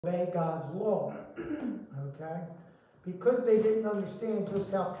obey God's law. Okay? Because they didn't understand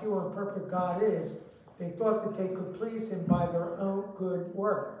just how pure and perfect God is, they thought that they could please Him by their own good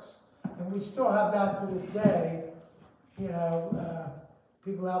works. And we still have that to this day. You know,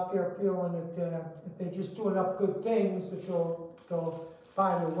 people out there feeling that if they just do enough good things, that they'll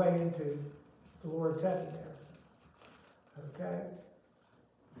find their way into the Lord's heaven there. Okay?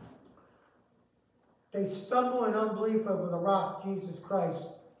 They stumble in unbelief over the rock, Jesus Christ,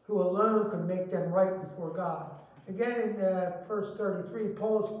 who alone could make them right before God. Again, in verse 33,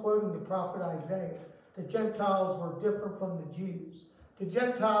 Paul is quoting the prophet Isaiah. The Gentiles were different from the Jews. The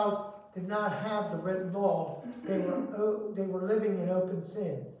Gentiles did not have the written law. They were living in open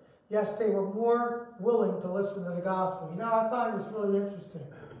sin. Yes, they were more willing to listen to the gospel. You know, I find this really interesting.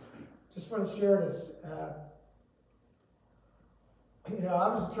 Just want to share this. You know,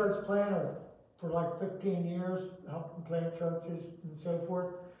 I was a church planner for like 15 years, helping plant churches and so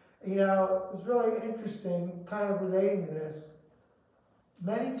forth. You know, it was really interesting, kind of relating to this.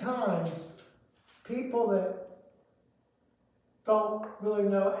 Many times, people that don't really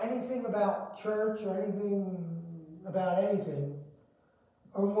know anything about church or anything about anything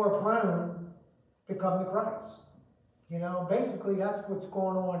are more prone to come to Christ. You know, basically that's what's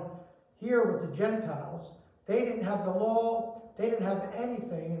going on here with the Gentiles. They didn't have the law, they didn't have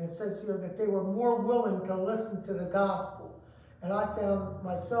anything, and it says here that they were more willing to listen to the gospel. And I found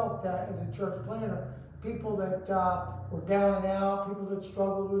myself that as a church planner, people that were down and out, people that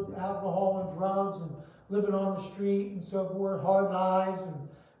struggled with alcohol and drugs and living on the street and so forth, hard lives, and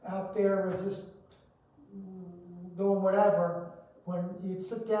out there were just doing whatever. When you'd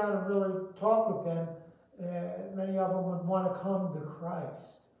sit down and really talk with them, many of them would want to come to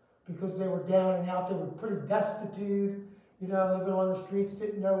Christ because they were down and out. They were pretty destitute, you know, living on the streets,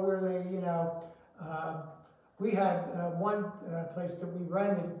 didn't know where they, you know. We had one place that we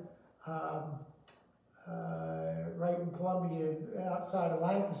rented right in Columbia, outside of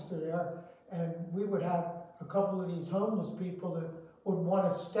Lancaster there, and we would have a couple of these homeless people that would want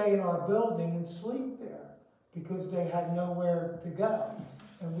to stay in our building and sleep there because they had nowhere to go.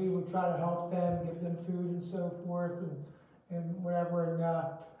 And we would try to help them, give them food and so forth and whatever. And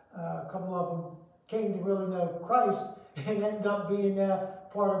a couple of them came to really know Christ and ended up being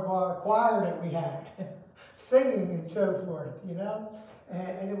part of our choir that we had, singing and so forth, you know.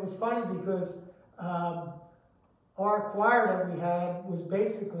 And it was funny because our choir that we had was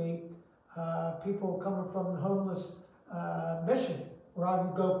basically people coming from the homeless mission, where I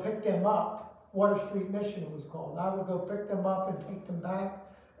would go pick them up. Water Street Mission it was called. I would go pick them up and take them back,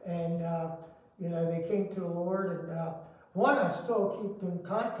 and you know, they came to the Lord. And one I still keep in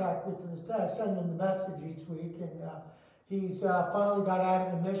contact with to this day. I send him the message each week, and he's finally got out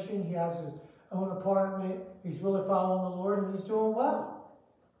of the mission. He has his own apartment. He's really following the Lord, and he's doing well.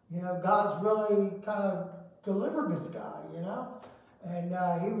 You know, God's really kind of delivered this guy, you know, and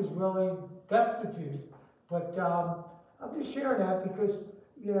he was really destitute. But I'm just sharing that because,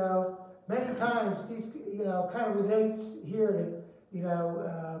 you know, many times these, you know, kind of relates here that, you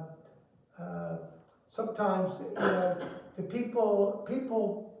know, sometimes, you know, the people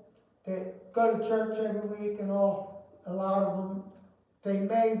that go to church every week and all, a lot of them, they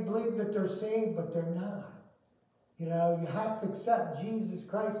may believe that they're saved, but they're not. You know, you have to accept Jesus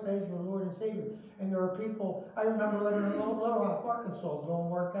Christ as your Lord and Savior. And there are people, I remember living in Little Rock, Arkansas, doing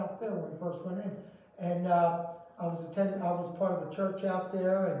work out there when we first went in. And I was part of a church out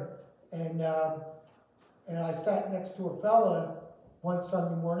there, and I sat next to a fella one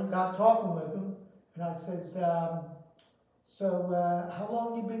Sunday morning, got talking with him, and I says, so how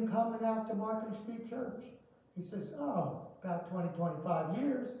long you been coming out to Market Street Church? He says, oh, about 20, 25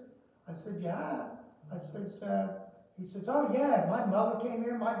 years. I said, yeah. I says, he says, oh yeah, my mother came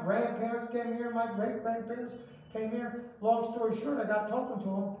here, my grandparents came here, my great-grandparents came here. Long story short, I got talking to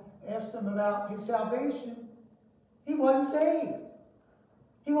him, asked him about his salvation. He wasn't saved.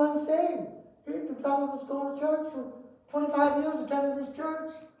 He wasn't saved. Here the fellow was going to church for 25 years, attending this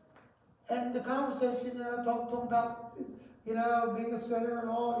church. And the conversation, I talked to him about, you know, being a sinner and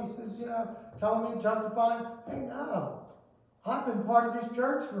all. He says, you know, telling me, justifying. Hey, no. I've been part of this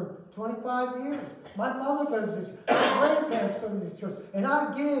church for 25 years. My mother goes to this church. My grandparents go to this church. And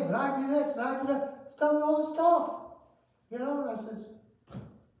I give, and I do this, and I do that. It's telling me all this stuff. You know, and I says,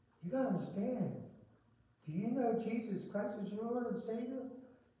 you got to understand. Do you know Jesus Christ is your Lord and Savior?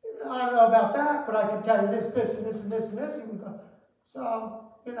 I don't know about that, but I can tell you this, this, and this, and this, and this.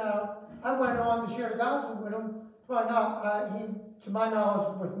 So, you know, I went on to share the gospel with him. Well, no, to my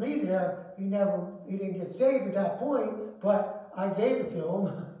knowledge, with me there, he didn't get saved at that point, but I gave it to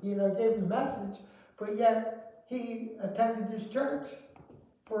him, you know, gave him the message. But yet, he attended this church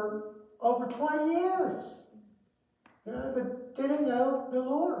for over 20 years. You know, but didn't know the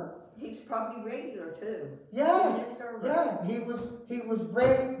Lord. He's probably regular too. Yeah, In his service. yeah, he was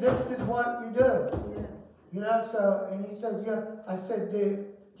ready. This is what you do. Yeah. You know, so, and he said, yeah, I said, do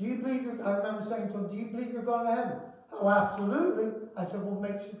you believe I remember saying to him, do you believe you're going to heaven? Oh, absolutely. I said, what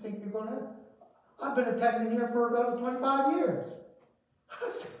makes you think you're going to heaven? I've been attending here for over 25 years.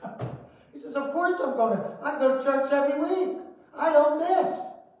 He says, of course I'm going to. I go to church every week. I don't miss.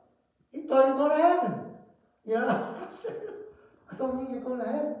 He thought he was going to heaven. You know, I said, I don't mean you're going to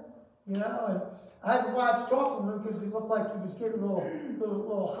heaven. You know, and I had to watch talking to him because he looked like he was getting a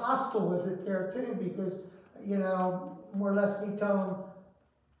little hostile with it there too, because, you know, more or less me telling him,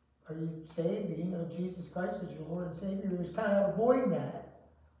 are you saved? Do you know Jesus Christ is your Lord and Savior? He was kind of avoiding that.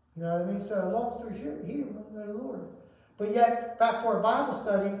 You know what I mean? So long story short, he didn't know the Lord. But yet, back to our Bible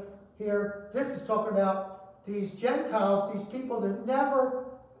study here, this is talking about these Gentiles, these people that never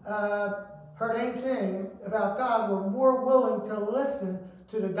heard anything about God, were more willing to listen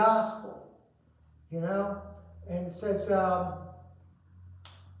to the gospel. You know? And it says,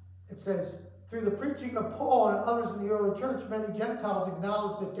 through the preaching of Paul and others in the early church, many Gentiles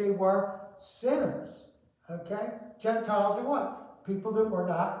acknowledged that they were sinners. Okay? Gentiles are what? People that were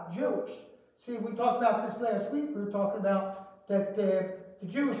not Jewish. See, we talked about this last week. We were talking about that the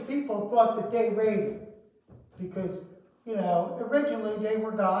Jewish people thought that they reigned because, you know, originally they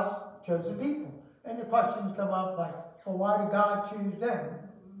were God's chosen people. And the questions come up like, well, why did God choose them?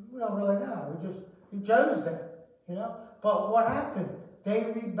 We don't really know. He chose them, you know. But what happened?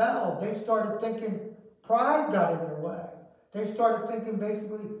 They rebelled. They started thinking pride got in their way. They started thinking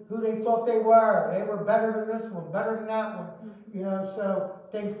basically who they thought they were. They were better than this one, better than that one. You know, so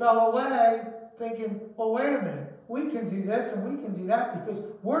they fell away thinking, well, wait a minute. We can do this and we can do that because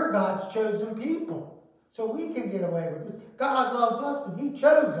we're God's chosen people. So we can get away with this. God loves us and He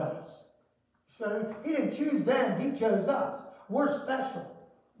chose us. So He didn't choose them. He chose us. We're special.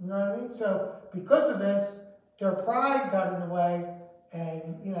 You know what I mean? So because of this, their pride got in the way.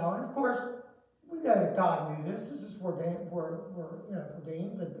 And, you know, and of course, we know that God knew this. This is ordained,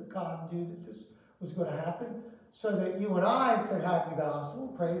 but God knew that this was going to happen so that you and I could have the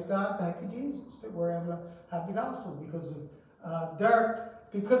gospel. Praise God. Thank you, Jesus, that we're able to have the gospel because of their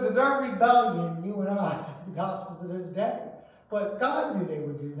rebellion. You and I have the gospel to this day. But God knew they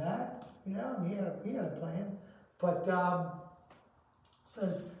would do that, you know, and He had a plan. But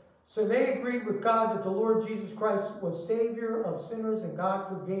says. So they agreed with God that the Lord Jesus Christ was Savior of sinners and God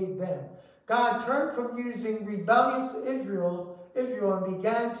forgave them. God turned from using rebellious Israel and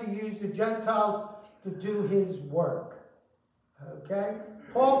began to use the Gentiles to do His work. Okay?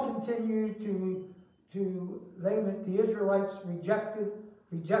 Paul continued to lament the Israelites'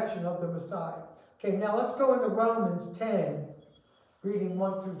 rejection of the Messiah. Okay, now let's go into Romans 10, reading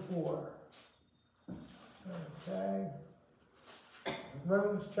 1 through 4. Okay.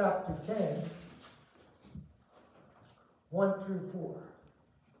 Romans chapter 10, 1 through 4.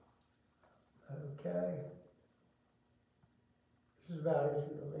 Okay. This is about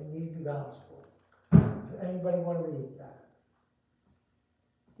Israel. They need the gospel. Anybody want to read that?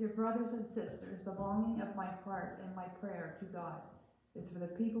 Dear brothers and sisters, the longing of my heart and my prayer to God is for the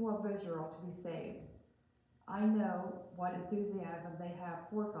people of Israel to be saved. I know what enthusiasm they have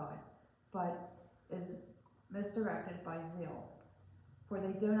for God, but is misdirected by zeal. For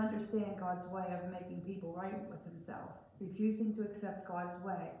they don't understand God's way of making people right with Himself. Refusing to accept God's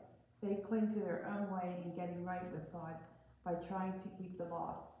way, they cling to their own way in getting right with God by trying to keep the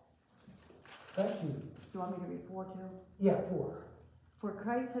law. Thank you. Do you want me to read 4 too? Yeah, 4. For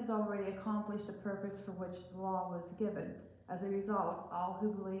Christ has already accomplished the purpose for which the law was given. As a result, all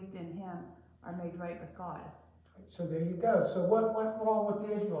who believed in Him are made right with God. So there you go. So what went wrong with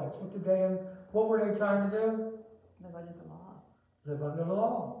the Israelites? What were they trying to do? Live under the law. Live under the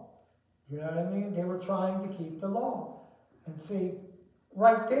law. You know what I mean? They were trying to keep the law. And see,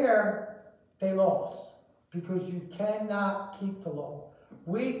 right there, they lost. Because you cannot keep the law.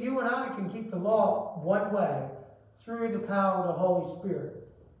 You and I can keep the law one way, through the power of the Holy Spirit.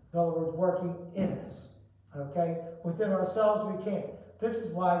 In other words, working in us. Okay? Within ourselves, we can't. This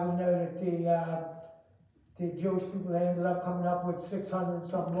is why we know that the Jewish people, they ended up coming up with 600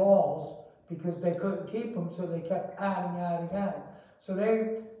 some laws because they couldn't keep them, so they kept adding. So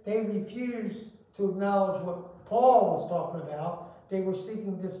they refused to acknowledge what Paul was talking about. They were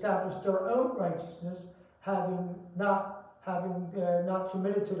seeking to establish their own righteousness, having not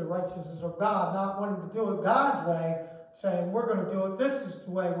submitted to the righteousness of God, not wanting to do it God's way, saying, we're going to do it, this is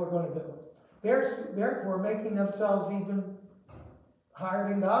the way we're going to do it. Therefore, making themselves even higher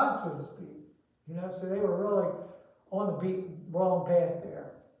than God, so to speak. You know, so they were really on the wrong path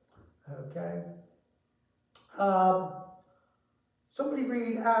there. Okay. Somebody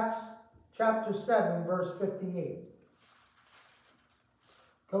read Acts chapter 7, verse 58.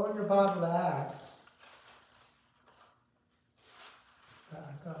 Go in your Bible to Acts.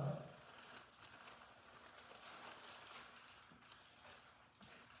 Back up.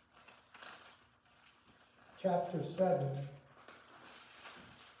 Chapter 7.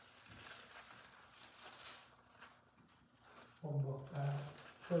 One book back.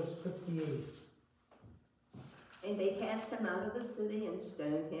 Verse 58. And they cast him out of the city and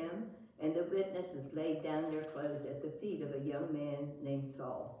stoned him, and the witnesses laid down their clothes at the feet of a young man named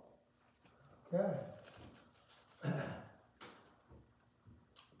Saul. Okay.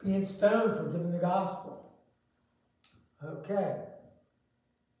 Being stoned for giving the gospel. Okay.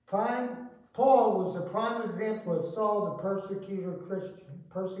 Paul was a prime example of Saul, the persecuting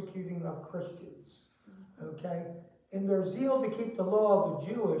of Christians. Okay. In their zeal to keep the law of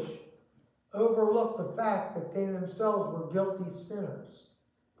the Jewish, overlooked the fact that they themselves were guilty sinners.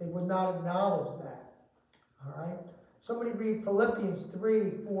 They would not acknowledge that. All right? Somebody read Philippians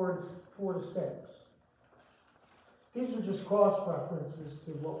 3, 4 to 6. These are just cross-references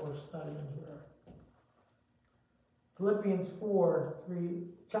to what we're studying here. Philippians 3,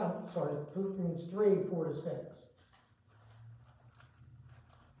 4 to 6.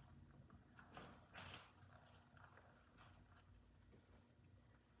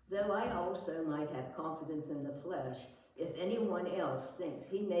 Though I also might have confidence in the flesh, if anyone else thinks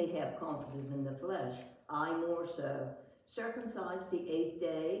he may have confidence in the flesh, I more so. Circumcised the 8th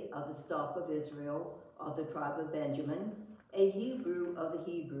day of the stock of Israel, of the tribe of Benjamin, a Hebrew of the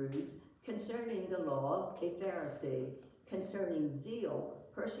Hebrews, concerning the law, a Pharisee, concerning zeal,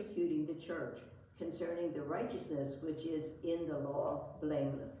 persecuting the church, concerning the righteousness which is in the law,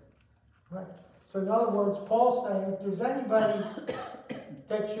 blameless. Right. So in other words, Paul's saying, if there's anybody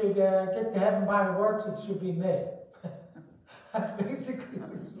that should get to heaven by the works, it should be me. That's basically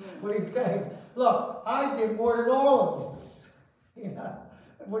what he's saying. Look, I did more than all of this,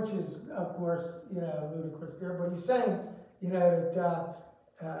 which is, of course, ludicrous there. But he's saying, that,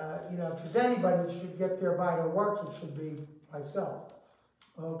 if there's anybody that should get there by their works, it should be myself.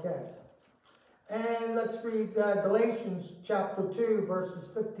 Okay. And let's read Galatians chapter 2, verses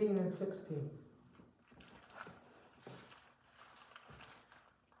 15 and 16.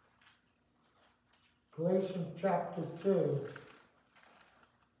 Galatians chapter 2.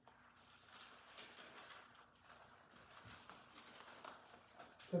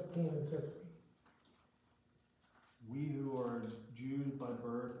 And 16. We who are Jews by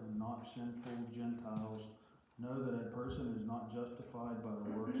birth and not sinful Gentiles know that a person is not justified by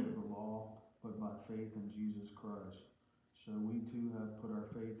the works of the law, but by faith in Jesus Christ. So we too have put our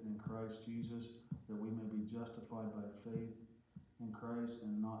faith in Christ Jesus, that we may be justified by faith in Christ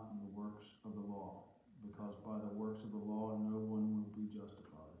and not in the works of the law. Because by the works of the law, no one will be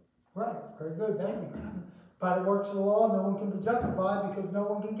justified. Right, very good, thank you. By the works of the law, no one can be justified because no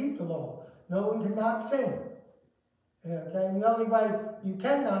one can keep the law. No one cannot sin. Okay, and the only way you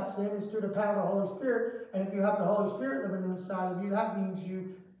cannot sin is through the power of the Holy Spirit. And if you have the Holy Spirit living inside of you, that means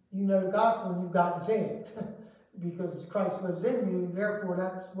you know the gospel and you've gotten saved. Because Christ lives in you, therefore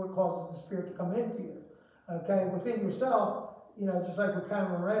that's what causes the Spirit to come into you. Okay, within yourself, just like what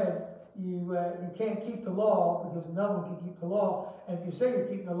Cameron read, you can't keep the law because no one can keep the law. And if you say you're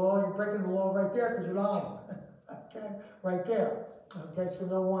keeping the law, you're breaking the law right there because you're lying. Okay, right there. Okay, so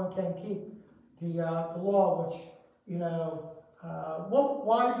no one can keep the law, which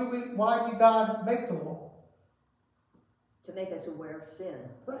why did God make the law? To make us aware of sin.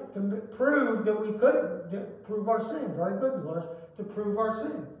 Right, to prove that we couldn't, to prove our sin. Very good, Lord, to prove our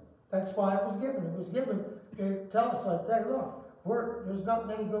sin. That's why it was given. It was given to tell us like, hey, look, there's not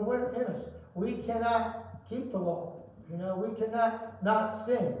any good in us. We cannot keep the law. We cannot not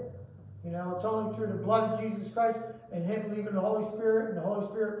sin. It's only through the blood of Jesus Christ and Him leaving the Holy Spirit and the Holy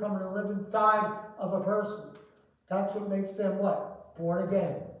Spirit coming to live inside of a person. That's what makes them what? Born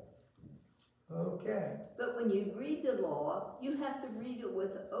again. Okay. But when you read the law, you have to read it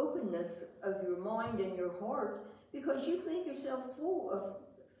with openness of your mind and your heart, because you make yourself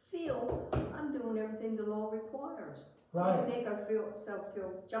feel, I'm doing everything the law requires. Right. We make ourselves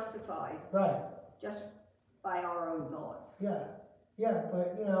feel justified. Right. Just by our own thoughts. Yeah. Yeah,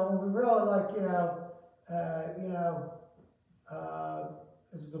 but when we really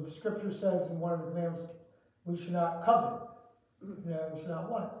as the scripture says in one of the commandments, we should not covet. We should not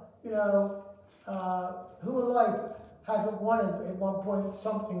want. Who in life hasn't wanted at one point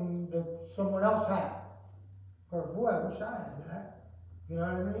something that someone else had? Or boy, I wish I had that. You know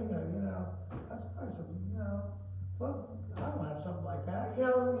what I mean? That's well, I don't have something like that.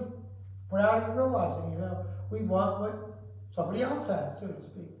 without even realizing, we want what somebody else has, so to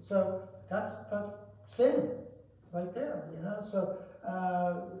speak. So that's sin right there, So,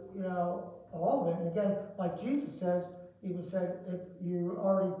 all of it. And again, like Jesus says, even said,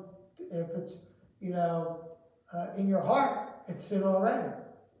 if it's, in your heart, it's sin already.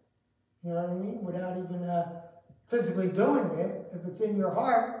 You know what I mean? Without even physically doing it, if it's in your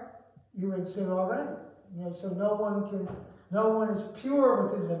heart, you're in sin already. So no one is pure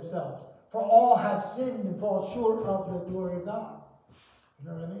within themselves. For all have sinned and fall short of the glory of God. You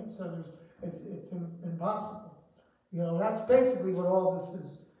know what I mean? So it's impossible. That's basically what all this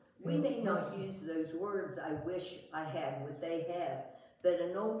is. We may not use those words, I wish I had what they have, but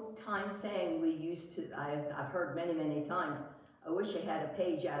an old time saying we used to, I've heard many, many times, I wish I had a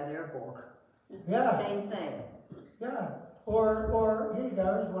page out of their book. Yeah. Same thing. Yeah. Or here you go,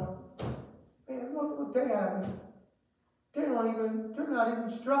 here's one. Man, look what they have. They're not even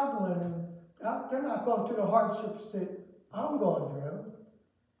struggling, and they're not going through the hardships that I'm going through.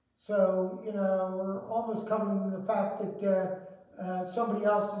 So, we're almost coming to the fact that somebody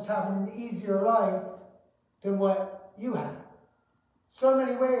else is having an easier life than what you have. So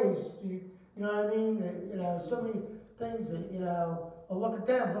many ways, you know what I mean? So many things that, oh, look at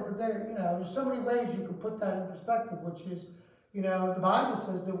them, there's so many ways you can put that in perspective, which is, the Bible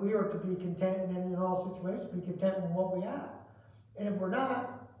says that we are to be content in all situations, be content with what we have. And if we're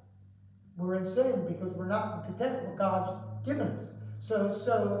not, we're in sin because we're not content with what God's given us. So it's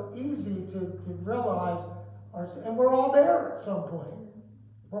so easy to realize and we're all there at some point.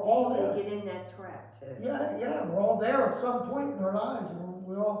 We're all there. Get in that trap too. Yeah, we're all there at some point in our lives.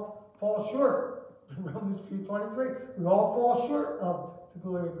 We all fall short. Romans 2:23. We all fall short of the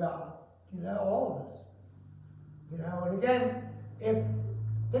glory of God. All of us. And again,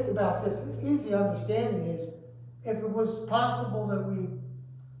 think about this, easy understanding is, if it was possible that we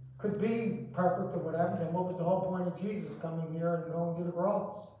could be perfect or whatever, then what was the whole point of Jesus coming here and going to the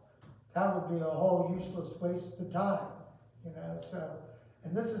cross? That would be a whole useless waste of time, So,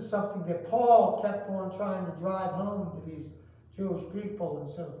 and this is something that Paul kept on trying to drive home to these Jewish people and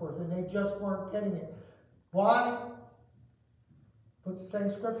so forth, and they just weren't getting it. Why? What's the same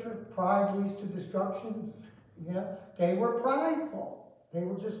scripture? Pride leads to destruction. They were prideful. They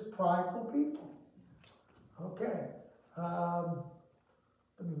were just prideful people. Okay.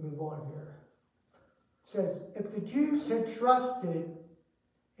 Let me move on here. It says, if the Jews had trusted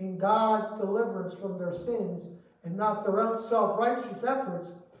in God's deliverance from their sins and not their own self-righteous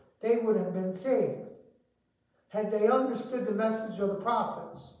efforts, they would have been saved. Had they understood the message of the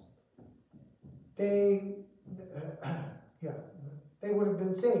prophets, they would have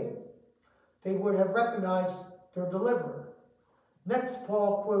been saved. They would have recognized their deliverer. Next,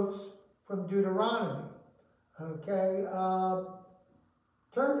 Paul quotes from Deuteronomy. Okay,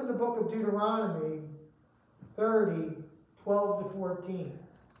 turn to the book of Deuteronomy 30, 12 to 14.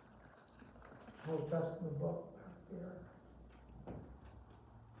 Old Testament book back there.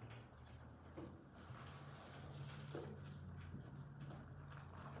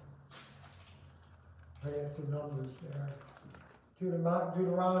 Right after Numbers there.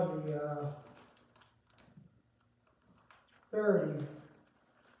 Deuteronomy 30.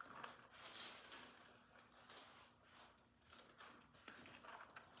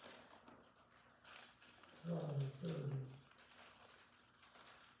 Deuteronomy 30.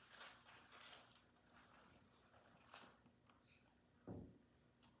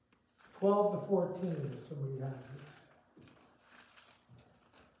 (12 to 14), if somebody has it.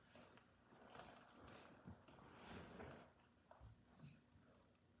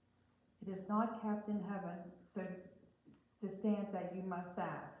 It is not kept in heaven, so distant that you must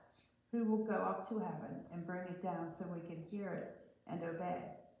ask, who will go up to heaven and bring it down so we can hear it and obey?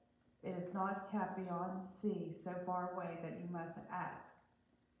 It is not kept beyond the sea, so far away that you must ask,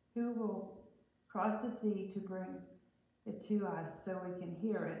 who will cross the sea to bring it to us so we can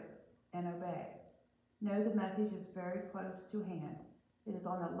hear it and obey? No, the message is very close to hand. It is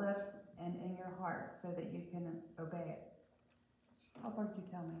on the lips and in your heart so that you can obey it. How far did you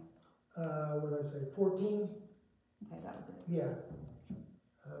tell me? What did I say, 14? Okay, that was it. Yeah.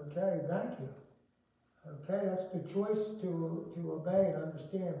 Okay, thank you. Okay, that's the choice to obey and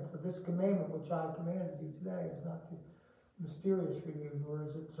understand. For this commandment which I commanded you today is not too mysterious for you, nor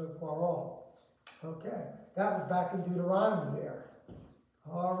is it so far off. Okay, that was back in Deuteronomy there.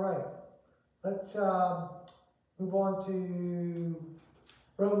 All right, let's move on to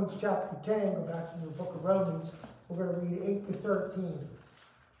Romans chapter 10. Go back to the book of Romans. We're going to read 8 to 13.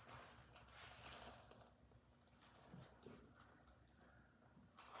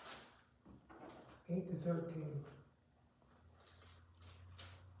 8 to 13.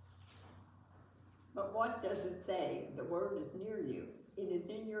 But what does it say? The word is near you. It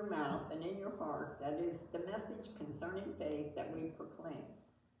is in your mouth and in your heart. That is the message concerning faith that we proclaim.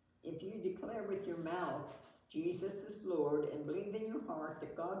 If you declare with your mouth, Jesus is Lord, and believe in your heart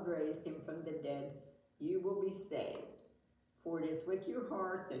that God raised him from the dead, you will be saved. For it is with your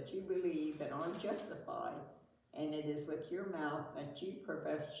heart that you believe and are justified, and it is with your mouth that you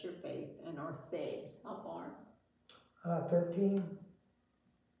profess your faith and are saved. How far? 13.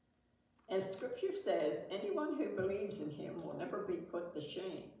 As scripture says, anyone who believes in him will never be put to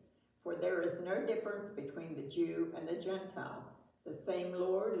shame. For there is no difference between the Jew and the Gentile. The same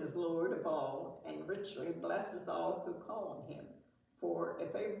Lord is Lord of all, and richly blesses all who call on him. For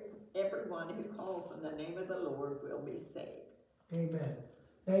if everyone who calls on the name of the Lord will be saved. Amen.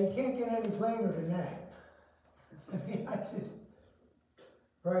 Now you can't get any plainer than that. I mean, I just,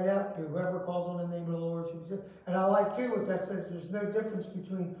 right out there, whoever calls on the name of the Lord shall be saved. And I like too what that says, there's no difference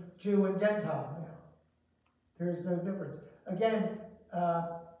between Jew and Gentile now. There is no difference. Again,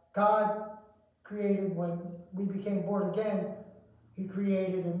 God created, when we became born again, he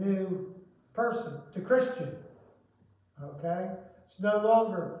created a new person, the Christian. Okay? It's no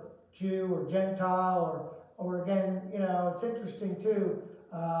longer Jew or Gentile or again, you know, it's interesting too,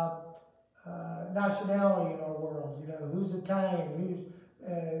 nationality in our world, you know, who's Italian,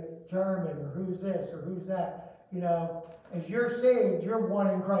 who's German, or who's this, or who's that. You know, as you're saved, you're one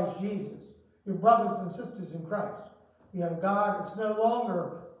in Christ Jesus. Your brothers and sisters in Christ. You know, God, it's no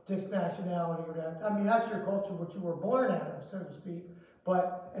longer this nationality or that. I mean, that's your culture, what you were born out of, so to speak.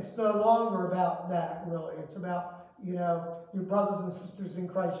 But it's no longer about that, really. It's about, you know, your brothers and sisters in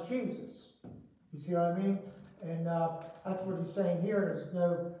Christ Jesus. You see what I mean? And that's what he's saying here. There's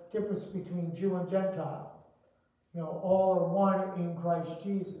no difference between Jew and Gentile. You know, all are one in Christ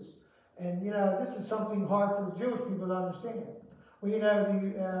Jesus. And, you know, this is something hard for the Jewish people to understand. Well, you know,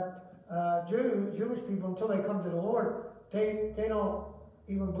 the Jewish people, until they come to the Lord, they don't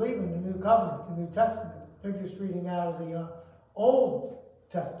even believe in the New Covenant, the New Testament. They're just reading out of the Old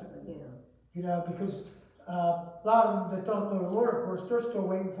Testament. Yeah. You know, because a lot of them that don't know the Lord, of course, they're still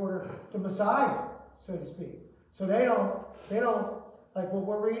waiting for the Messiah, so to speak. So they don't, like what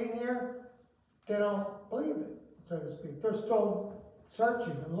we're reading here, they don't believe it, so to speak. They're still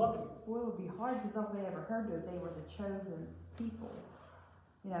searching and looking. Well, it would be hard because all they ever heard that they were the chosen people.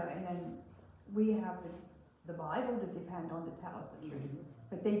 You know, and then we have the Bible to depend on to tell us the truth.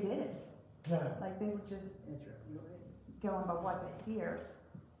 But they didn't. Yeah. Like they were just That's right. going by what they hear.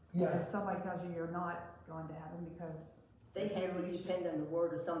 Yeah. And if somebody tells you you're not going to heaven because They had to depend on the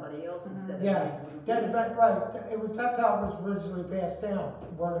word of somebody else instead of Yeah, their own. right. That's how it was originally passed down,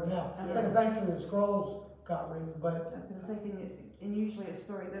 word of mouth. Yeah. Then eventually the scrolls got written, but I was going to say, and usually a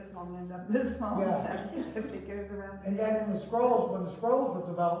story this long ends up this long. Yeah. If it goes around. and then in the scrolls, when the scrolls were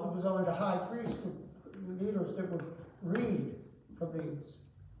developed, it was only the high priest, the leaders that would read from these.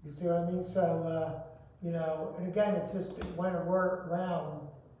 You see what I mean? So you know, and again, it went around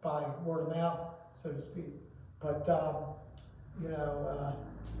by word of mouth, so to speak. But you know,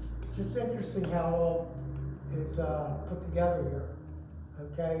 just interesting how it all is put together here.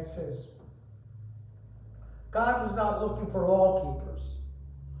 Okay, it says, God was not looking for law keepers.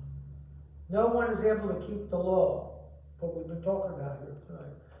 No one is able to keep the law, what we've been talking about here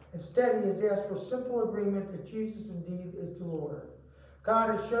tonight. Instead, he has asked for simple agreement that Jesus indeed is the Lord.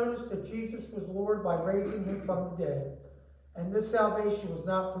 God has shown us that Jesus was Lord by raising him from the dead, and this salvation was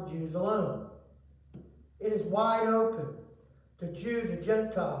not for Jews alone. It is wide open, the Jew, the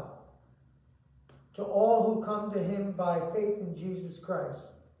Gentile, to all who come to him by faith in Jesus Christ.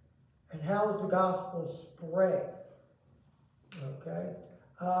 And how is the gospel spread? Okay.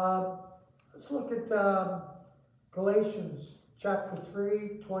 Let's look at Galatians chapter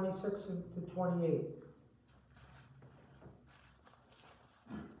 3, 26 to 28.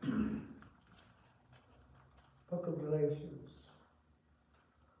 Book of Galatians,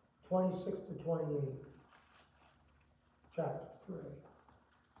 26 to 28. Chapter 3.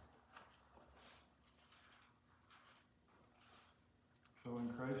 So in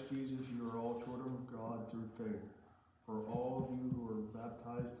Christ Jesus you are all children of God through faith. For all of you who are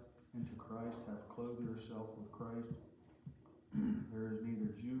baptized into Christ have clothed yourself with Christ. There is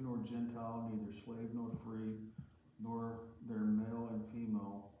neither Jew nor Gentile, neither slave nor free, nor there male and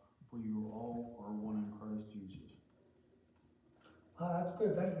female, for you all are one in Christ Jesus. That's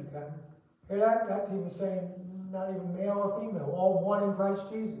good. Thank you, Kevin. Hear that? That's even saying not even male or female, all one in Christ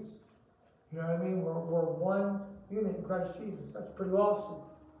Jesus. You know what I mean? We're one unit in Christ Jesus. That's pretty awesome.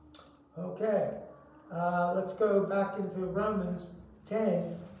 Okay. Let's go back into Romans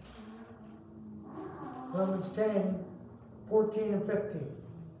 10. Romans 10, 14 and 15.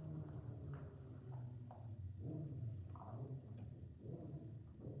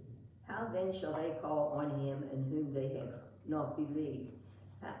 How then shall they call on him in whom they have not believed?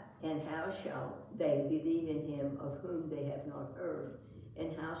 And how shall they believe in him of whom they have not heard?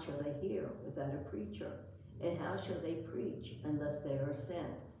 And how shall they hear without a preacher? And how shall they preach unless they are sent?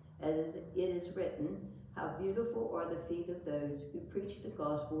 As it is written, how beautiful are the feet of those who preach the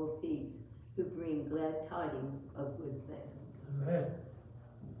gospel of peace, who bring glad tidings of good things. Amen.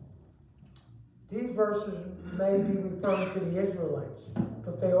 These verses may be referring to the Israelites,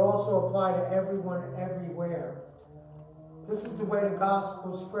 but they also apply to everyone everywhere. This is the way the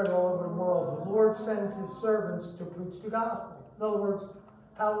gospel is spread all over the world. The Lord sends his servants to preach the gospel. In other words,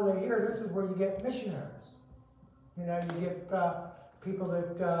 how will they hear? This is where you get missionaries. You know, you get people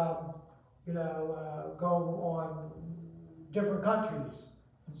that, go on different countries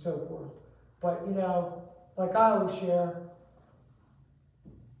and so forth. But, you know, like I always share,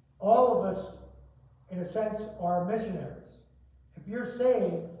 all of us, in a sense, are missionaries. If you're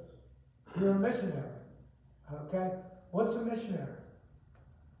saved, you're a missionary. Okay? What's a missionary?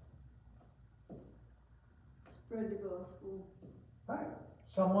 Spread the gospel. Right.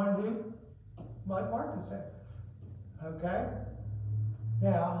 Someone who, like Marcus said. Okay?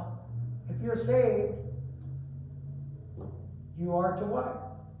 Now, if you're saved, you are to what?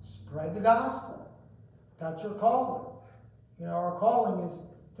 Spread the gospel. That's your calling. You know, our calling is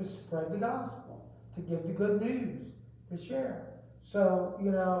to spread the gospel, to give the good news, to share. So,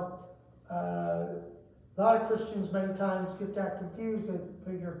 you know, a lot of Christians many times get that confused.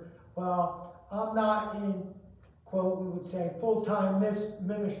 They figure, well, I'm not in, quote, we would say, full-time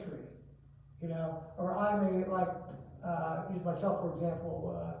ministry, you know, or I'm a, like, use myself for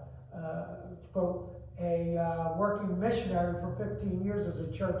example, quote, a working missionary for 15 years as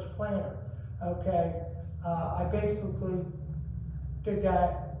a church planner. Okay, I basically did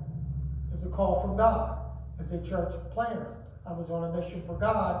that as a call from God, as a church planner. I was on a mission for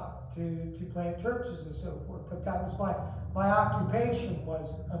God to plant churches and so forth. But that was my occupation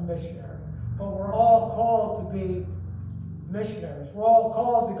was a missionary. But we're all called to be missionaries. We're all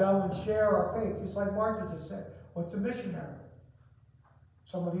called to go and share our faith, just like Martha just said. What's a missionary?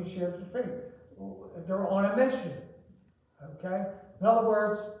 Somebody who shares his faith. They're on a mission. Okay? In other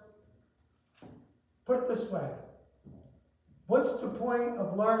words, put it this way. What's the point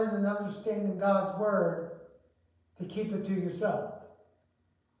of learning and understanding God's word to keep it to yourself?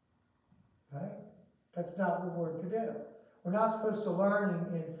 Okay? That's not what we're to do. We're not supposed to learn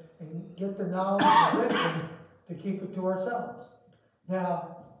and get the knowledge and wisdom to keep it to ourselves.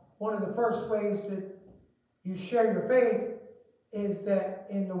 Now, one of the first ways that you share your faith is that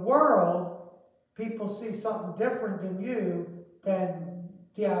in the world, people see something different in you than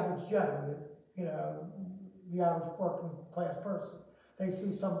the average Joe, you know, the average working class person. They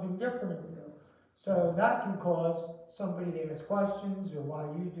see something different in you. So that can cause somebody to ask questions, or why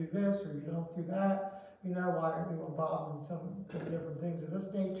you do this or you don't do that. You know, why are you involved in some different things of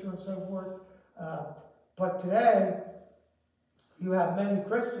this nature and so forth. But today, you have many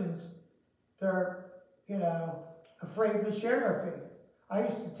Christians that are, you know, afraid to share their faith. I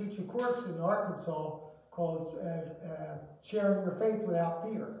used to teach a course in Arkansas called Sharing Your Faith Without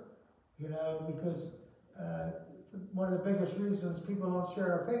Fear. You know, because one of the biggest reasons people don't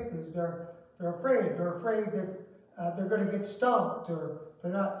share their faith is they're afraid. They're afraid that they're going to get stumped, or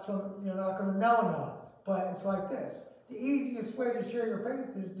they're not going to know enough. But it's like this: the easiest way to share your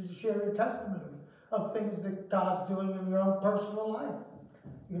faith is to share your testimony of things that God's doing in your own personal life.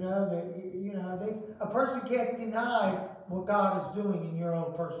 You know, a person can't deny what God is doing in your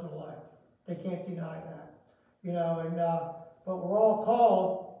own personal life. They can't deny that. You know, and but we're all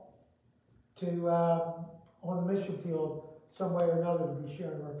called to on the mission field, some way or another, to be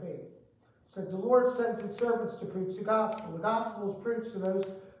sharing our faith. So the Lord sends his servants to preach the gospel. The gospel is preached to those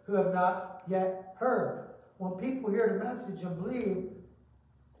who have not yet heard. When people hear the message and believe,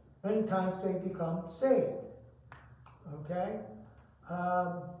 many times they become saved. Okay?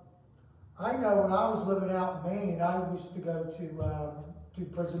 I know when I was living out in Maine, I used to go to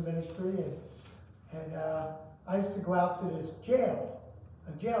prison ministry, and I used to go out to this a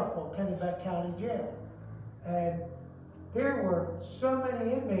jail called Kennebec County Jail. And there were so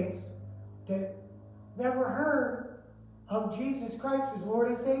many inmates that never heard of Jesus Christ as Lord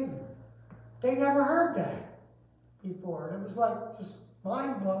and Savior. They never heard that before. And it was like just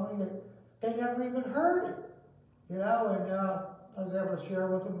mind-blowing that they never even heard it. You know, and I was able to share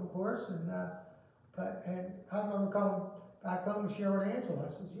with them, of course, and I remember coming back home to share with Angela.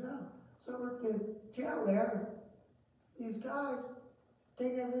 I said, you know, so we're at the jail there, and these guys, they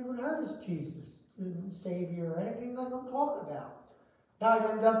never even heard of Jesus, Savior, or anything like I'm talking about. Now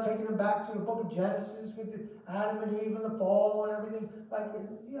I ended up taking them back to the book of Genesis with the Adam and Eve and the fall and everything. Like,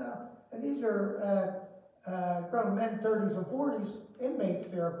 you know, and these are grown men, 30s and 40s, inmates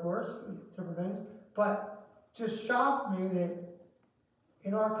there, of course, different things. But just shocked me that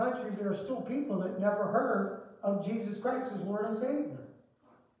in our country there are still people that never heard of Jesus Christ as Lord and Savior.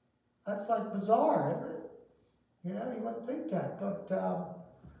 That's like bizarre, isn't it? You know, you wouldn't think that, but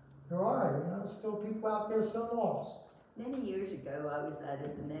there are, you know, still people out there so lost. Many years ago, I was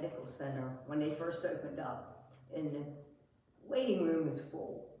at the medical center when they first opened up, and the waiting room was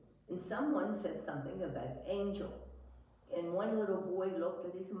full. And someone said something about angel. And one little boy looked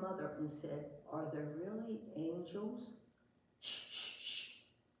at his mother and said, "Are there really angels?" Shh, shh, shh.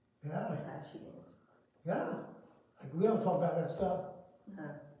 Yeah, That's how she is. yeah. Like, we don't talk about that stuff. No.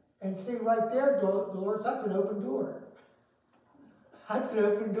 And see, right there, Dolores, that's an open door. That's an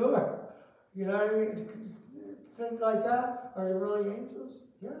open door. You know what I mean? Things like that. Are there really angels?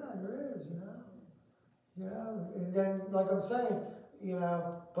 Yeah, there is, you know. You know, and then, like I'm saying, you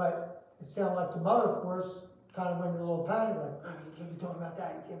know, but it sounded like the mother, of course, kind of went in a little panic, like, "Oh, you can't be talking about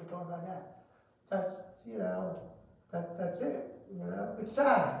that, you can't be talking about that." That's, you know, that's it. You know, it's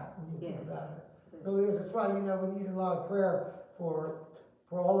sad when you think about it. It really is. That's why, you know, we need a lot of prayer for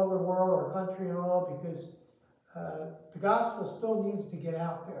all over the world, our country and all, because the gospel still needs to get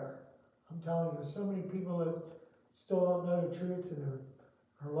out there. I'm telling you, there's so many people that still don't know the truth and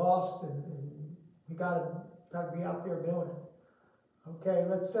are lost, and we gotta be out there doing it. Okay,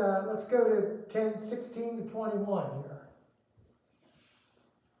 let's go to 10:16 to 21 here.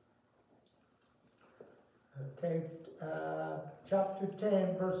 Okay, chapter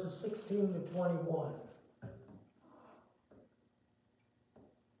 10, verses 16 to 21.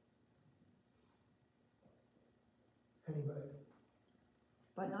 Anybody?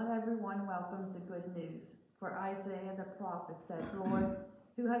 But not everyone welcomes the good news. For Isaiah the prophet said, "Lord,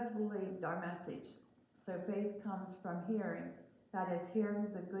 who has believed our message?" So faith comes from hearing, that is,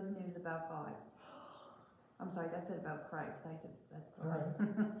 hearing the good news about God. I'm sorry, that's it about Christ. That's All right.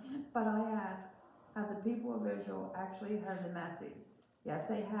 But I ask, have the people of Israel actually heard the message? Yes,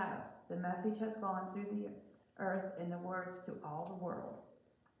 they have. The message has gone through the earth in the words to all the world.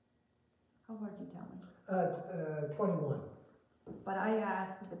 How hard did you tell me? 21. But I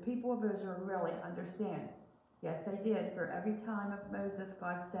ask, did the people of Israel really understand? Yes, they did. For every time of Moses,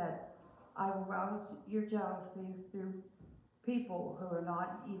 God said, "I will rouse your jealousy through people who are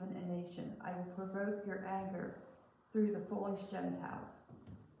not even a nation. I will provoke your anger through the foolish Gentiles."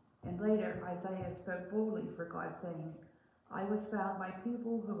 And later, Isaiah spoke boldly for God, saying, "I was found by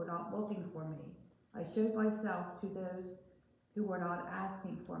people who were not looking for me. I showed myself to those who were not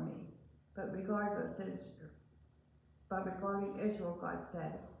asking for me." But regarding Israel, God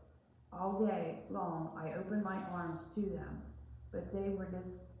said, "All day long I opened my arms to them, but they were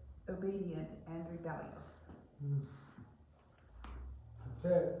disobedient and rebellious." That's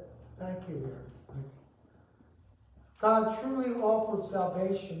it. Thank you there. Thank you. God truly offered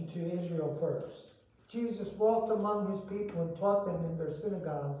salvation to Israel first. Jesus walked among his people and taught them in their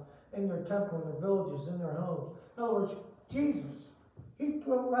synagogues, in their temple, in their villages, in their homes. In other words, Jesus, he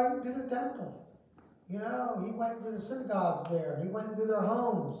went right into the temple. You know, he went into the synagogues there. He went into their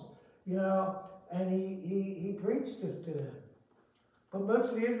homes, you know, and he preached this to them. But most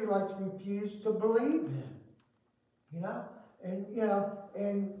of the Israelites refused to believe him, you know. And, you know,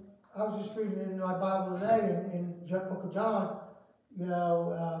 and I was just reading in my Bible today in the book of John, you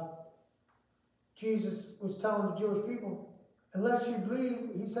know, Jesus was telling the Jewish people, unless you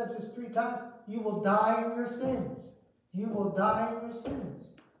believe, he says this 3 times, you will die in your sins. You will die in your sins.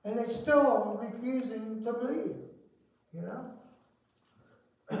 And they're still refusing to believe, you know.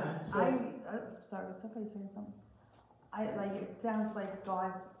 Sorry, was somebody saying something? It sounds like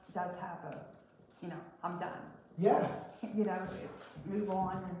God does have I'm done. Yeah. You know, move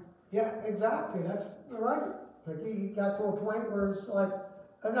on. Yeah, exactly. That's right. Like he got to a point where it's like,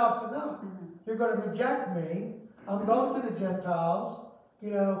 enough's enough. Mm-hmm. You're going to reject me. I'm going to the Gentiles.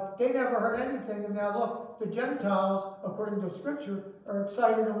 You know, they never heard anything. And now look, the Gentiles, according to Scripture, are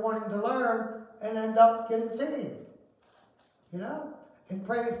excited and wanting to learn and end up getting saved. You know? And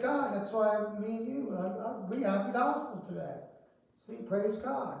praise God. That's why me and you, we have the gospel today. See, praise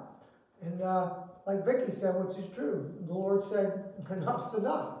God. And like Vicky said, which is true, the Lord said, enough's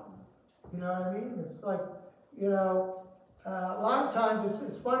enough. You know what I mean? It's like, you know, a lot of times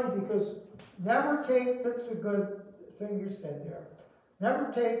it's funny because never take, that's a good thing you said there,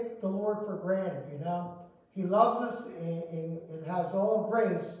 never take the Lord for granted, you know. He loves us and has all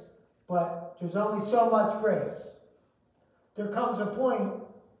grace, but there's only so much grace. There comes a point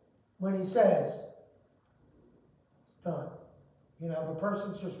when he says, it's done. You know, if a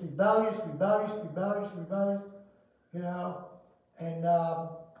person's just rebellious, you know, and,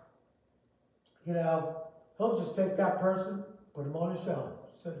 you know, he'll just take that person, put him on the shelf,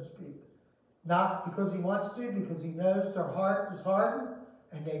 so to speak. Not because he wants to, because he knows their heart is hardened,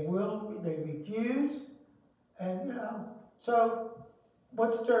 and they refuse, and, you know, so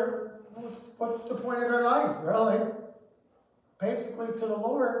what's the point of their life, really? Basically, to the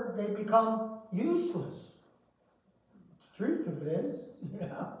Lord, they become useless. The truth of it is, you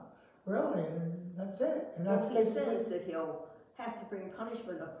know, really, and that's it. And that's Well, he says that he'll have to bring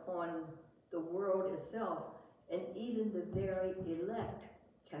punishment upon the world itself, and even the very elect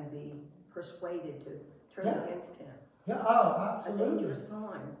can be persuaded to turn against him. Yeah, oh, A absolutely. dangerous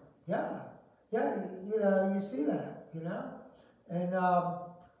time. Yeah, you know, you see that, you know, and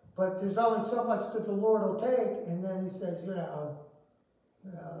but there's only so much that the Lord will take, and then He says, you know,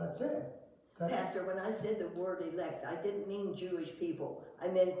 that's it. Okay? Pastor, when I said the word elect, I didn't mean Jewish people. I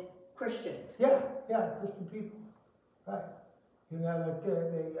meant Christians. Yeah, Christian people, right? You know, like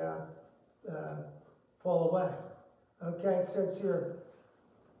they fall away. Okay, it says here.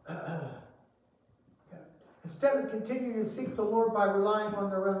 Instead of continuing to seek the Lord by relying on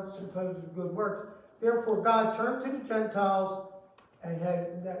their own supposed good works, therefore God turned to the Gentiles and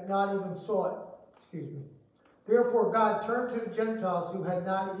had not even sought, Therefore God turned to the Gentiles who had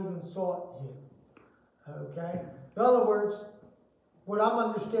not even sought Him. Okay? In other words, what I'm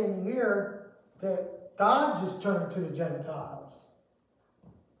understanding here, that God just turned to the Gentiles.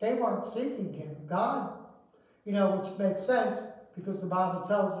 They weren't seeking Him. God, you know, which makes sense, because the Bible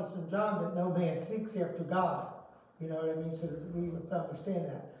tells us in John that no man seeks after God. You know what I mean? So we understand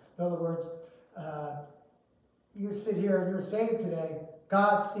that. In other words, you sit here and you're saved today,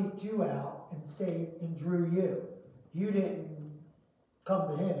 God seeked you out and saved and drew you. You didn't come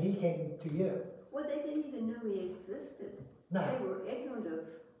to Him, He came to you. Well, they didn't even know He existed. No. They were ignorant of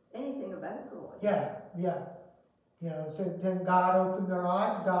anything about God. Yeah. You know, so then God opened their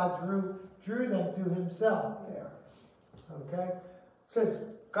eyes, God drew them to Himself there. Okay? It says,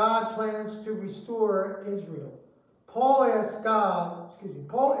 God plans to restore Israel. Paul asks if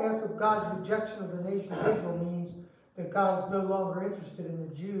God's rejection of the nation of Israel means that God is no longer interested in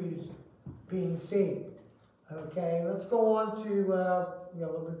the Jews being saved. Okay, let's go on to, a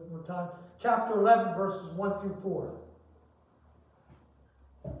little bit more time. Chapter 11, verses 1 through 4.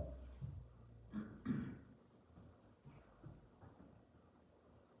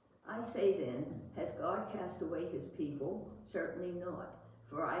 I say then, has God cast away His people? Certainly not.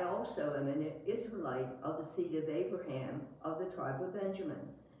 For I also am an Israelite of the seed of Abraham, of the tribe of Benjamin.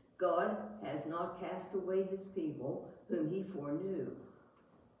 God has not cast away His people, whom He foreknew.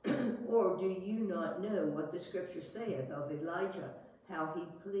 Or do you not know what the Scripture saith of Elijah, how he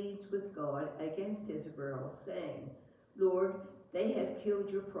pleads with God against Israel, saying, Lord, they have killed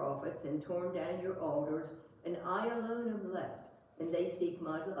your prophets and torn down your altars, and I alone am left, and they seek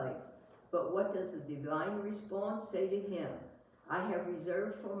my life. But what does the divine response say to him? I have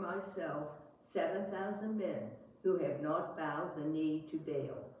reserved for myself 7,000 men who have not bowed the knee to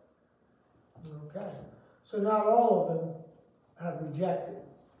Baal. Okay, so not all of them have rejected.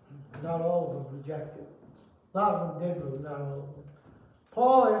 Not all of them rejected. A lot of them did, but not all of them.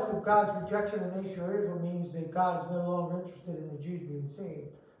 Paul asks if God's rejection of the nation of Israel means that God is no longer interested in the Jews being saved.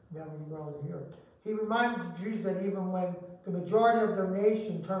 Now we go on here. He reminded the Jews that even when the majority of their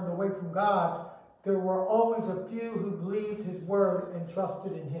nation turned away from God, there were always a few who believed His word and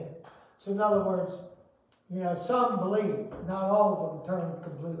trusted in Him. So in other words, you know, some believed, not all of them turned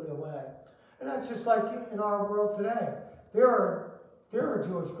completely away. And that's just like in our world today. There are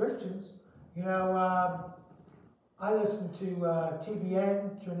Jewish Christians. You know, I listen to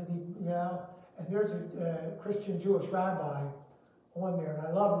TBN, Trinity, you know, and there's a Christian Jewish rabbi on there, and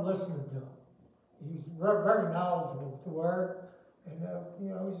I love listening to him. He's very knowledgeable with the Word, and you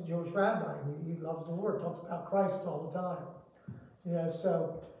know, he's a Jewish rabbi. He loves the Lord, talks about Christ all the time. You know,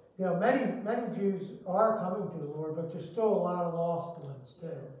 so you know, many Jews are coming to the Lord, but there's still a lot of lost ones too.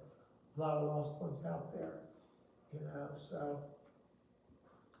 A lot of lost ones out there. You know, so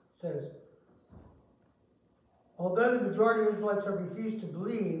it says, although the majority of Israelites have refused to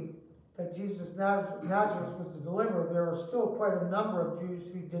believe that Jesus of Nazareth was the deliverer, there are still quite a number of Jews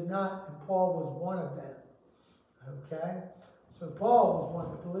who did not, and Paul was one of them. Okay? So Paul was one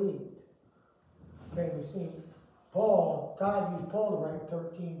that believed. Okay, we see Paul, God used Paul to write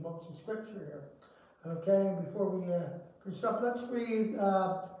 13 books of Scripture here. Okay, before we finish up, let's read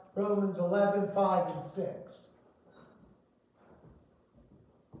Romans 11, 5 and 6.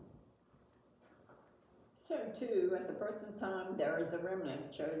 So too, at the present time, there is a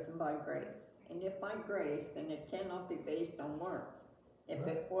remnant chosen by grace. And if by grace, then it cannot be based on works. If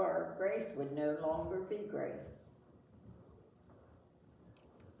it were, grace would no longer be grace.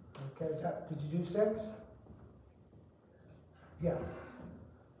 Okay, did you do 6? Yeah.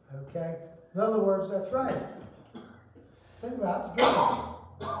 Okay. In other words, that's right. Think about it, it's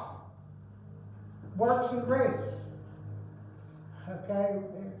good. Works and grace. Okay.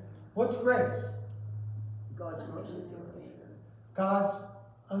 What's grace? God's mercy to us. God's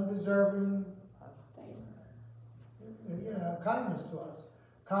undeserving, Favor. kindness to us.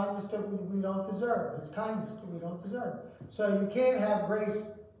 Kindness that we don't deserve. His kindness that we don't deserve. So you can't have grace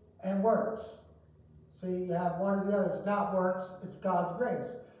and works. So you have one or the other. It's not works, it's God's grace.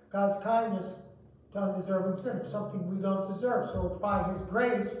 God's kindness to undeserving sinners, something we don't deserve. So it's by His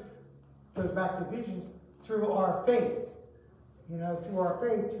grace, goes back to Ephesians, through our faith. Through our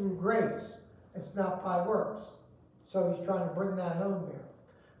faith, through grace. It's not by works. So he's trying to bring that home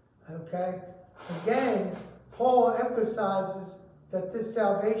here. Okay? Again, Paul emphasizes that this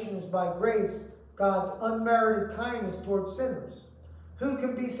salvation is by grace, God's unmerited kindness towards sinners. Who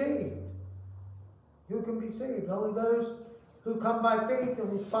can be saved? Who can be saved? Only those who come by faith in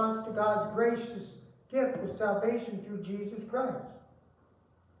response to God's gracious gift of salvation through Jesus Christ.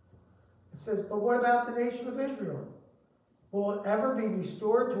 It says, but what about the nation of Israel? Will it ever be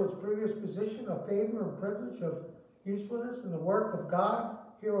restored to its previous position of favor and privilege, of usefulness in the work of God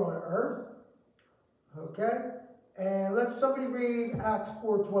here on earth? Okay? And let somebody read Acts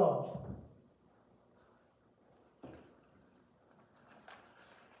 4:12.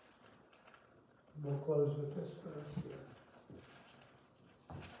 We'll close with this verse here.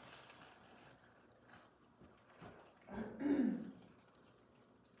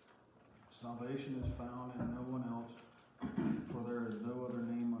 Salvation is found in no one else, for there is no other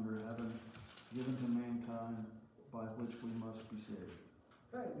name under heaven given to mankind by which we must be saved.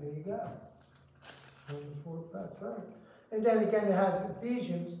 Right, there you go. Romans 4, that's right. And then again it has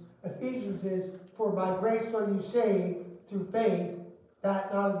Ephesians. Ephesians is, for by grace are you saved through faith,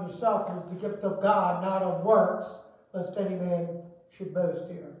 that not of yourself, it is the gift of God, not of works, lest any man should boast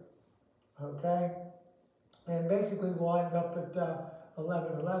here. Okay? And basically we'll end up at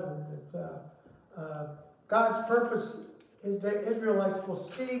 11:11. God's purpose is that Israelites will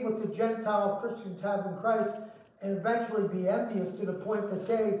see what the Gentile Christians have in Christ and eventually be envious to the point that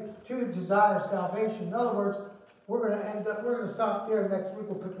they too desire salvation. In other words, we're going to stop there. Next week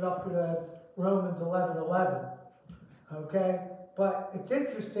we'll pick it up with Romans 11:11. Okay? But it's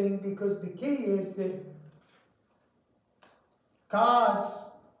interesting because the key is that God's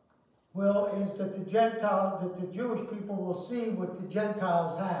will is that the Jewish people will see what the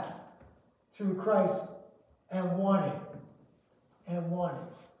Gentiles have through Christ and want it. And want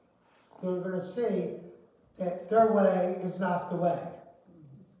it. They're going to see that their way is not the way.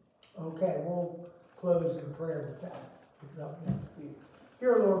 Okay, we'll close in prayer with that. Pick it up next week.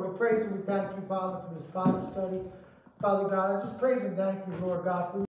 Dear Lord, we praise and we thank you, Father, for this Bible study. Father God, I just praise and thank you, Lord God, for